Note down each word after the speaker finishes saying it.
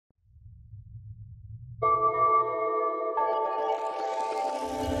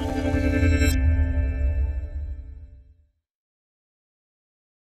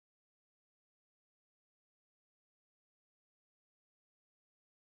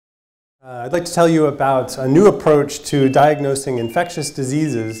I'd like to tell you about a new approach to diagnosing infectious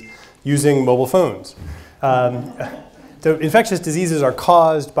diseases using mobile phones. So infectious diseases are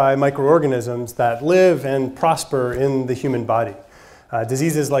caused by microorganisms that live and prosper in the human body.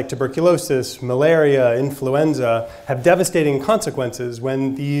 Diseases like tuberculosis, malaria, influenza have devastating consequences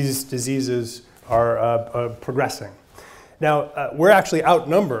when these diseases are progressing. Now, we're actually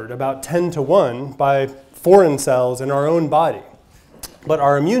outnumbered about 10 to 1 by foreign cells in our own body. But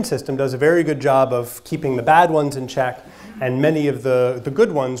our immune system does a very good job of keeping the bad ones in check and many of the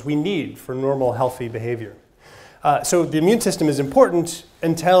good ones we need for normal, healthy behavior. So the immune system is important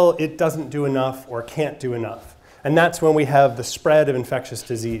until it doesn't do enough or can't do enough. And that's when we have the spread of infectious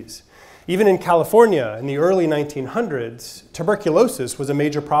disease. Even in California in the early 1900s, tuberculosis was a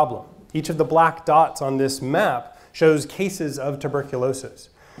major problem. Each of the black dots on this map shows cases of tuberculosis.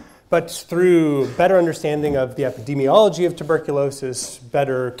 But through better understanding of the epidemiology of tuberculosis,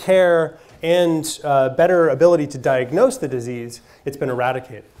 better care, and better ability to diagnose the disease, it's been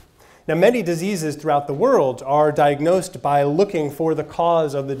eradicated. Now, many diseases throughout the world are diagnosed by looking for the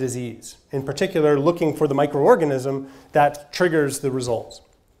cause of the disease, in particular looking for the microorganism that triggers the results.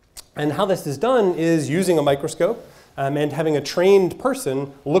 And how this is done is using a microscope and having a trained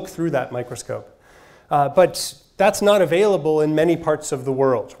person look through that microscope. But that's not available in many parts of the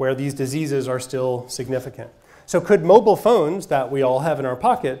world where these diseases are still significant. So could mobile phones that we all have in our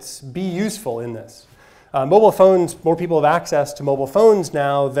pockets be useful in this? Mobile phones, more people have access to mobile phones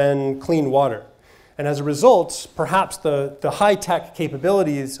now than clean water. And as a result, perhaps the high-tech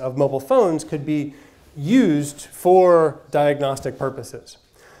capabilities of mobile phones could be used for diagnostic purposes.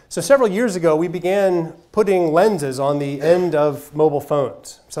 So several years ago, we began putting lenses on the end of mobile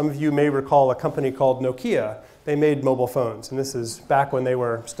phones. Some of you may recall a company called Nokia. They made mobile phones, and this is back when they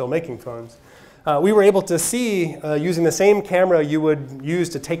were still making phones. We were able to see, using the same camera you would use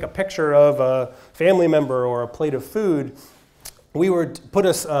to take a picture of a family member or a plate of food, we would put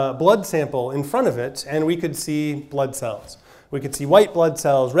a blood sample in front of it, and we could see blood cells. We could see white blood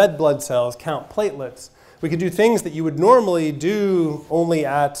cells, red blood cells, count platelets. We could do things that you would normally do only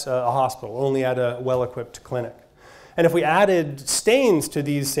at a hospital, only at a well-equipped clinic. And if we added stains to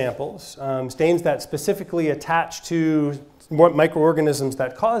these samples, stains that specifically attach to microorganisms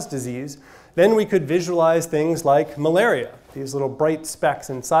that cause disease, then we could visualize things like malaria. These little bright specks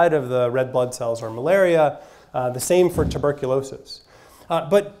inside of the red blood cells are malaria, the same for tuberculosis.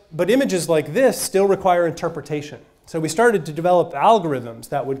 But images like this still require interpretation. So we started to develop algorithms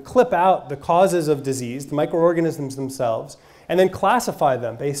that would clip out the causes of disease, the microorganisms themselves, and then classify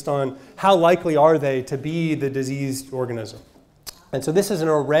them based on how likely are they to be the diseased organism. And so this is an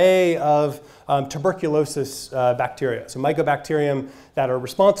array of tuberculosis bacteria, so mycobacterium that are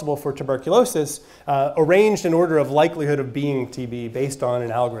responsible for tuberculosis, arranged in order of likelihood of being TB based on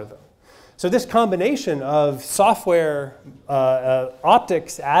an algorithm. So this combination of software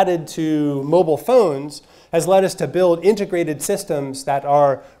optics added to mobile phones has led us to build integrated systems that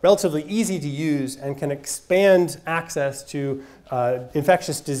are relatively easy to use and can expand access to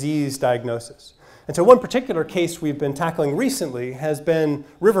infectious disease diagnosis. And so one particular case we've been tackling recently has been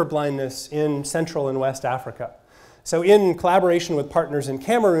river blindness in Central and West Africa. So in collaboration with partners in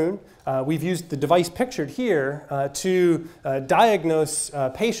Cameroon, we've used the device pictured here to diagnose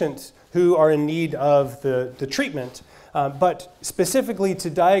patients who are in need of the treatment, but specifically to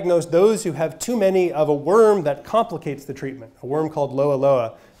diagnose those who have too many of a worm that complicates the treatment, a worm called Loa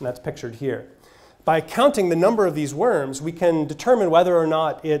Loa, and that's pictured here. By counting the number of these worms, we can determine whether or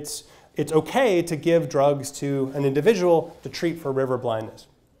not it's okay to give drugs to an individual to treat for river blindness.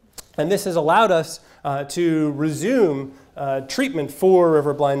 And this has allowed us to resume treatment for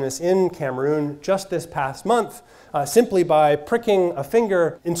river blindness in Cameroon just this past month, simply by pricking a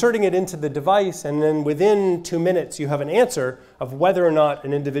finger, inserting it into the device, and then within 2 minutes you have an answer of whether or not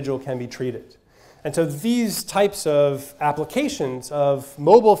an individual can be treated. And so these types of applications of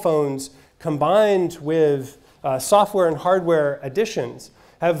mobile phones combined with software and hardware additions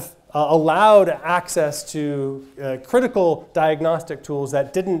have allowed access to critical diagnostic tools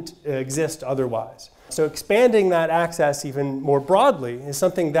that didn't exist otherwise. So expanding that access even more broadly is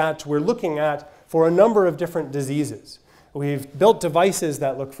something that we're looking at for a number of different diseases. We've built devices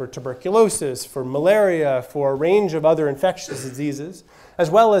that look for tuberculosis, for malaria, for a range of other infectious diseases, as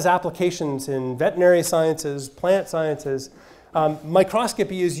well as applications in veterinary sciences, plant sciences.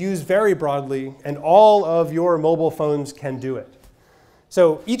 Microscopy is used very broadly, and all of your mobile phones can do it.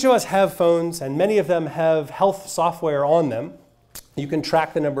 So each of us have phones, and many of them have health software on them. You can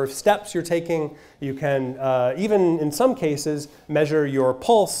track the number of steps you're taking. You can, even in some cases, measure your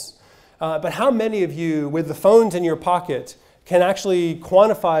pulse. But how many of you, with the phones in your pocket, can actually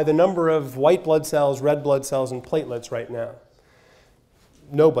quantify the number of white blood cells, red blood cells, and platelets right now?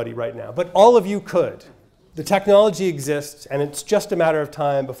 Nobody right now, but all of you could. The technology exists, and it's just a matter of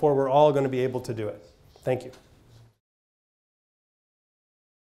time before we're all going to be able to do it. Thank you.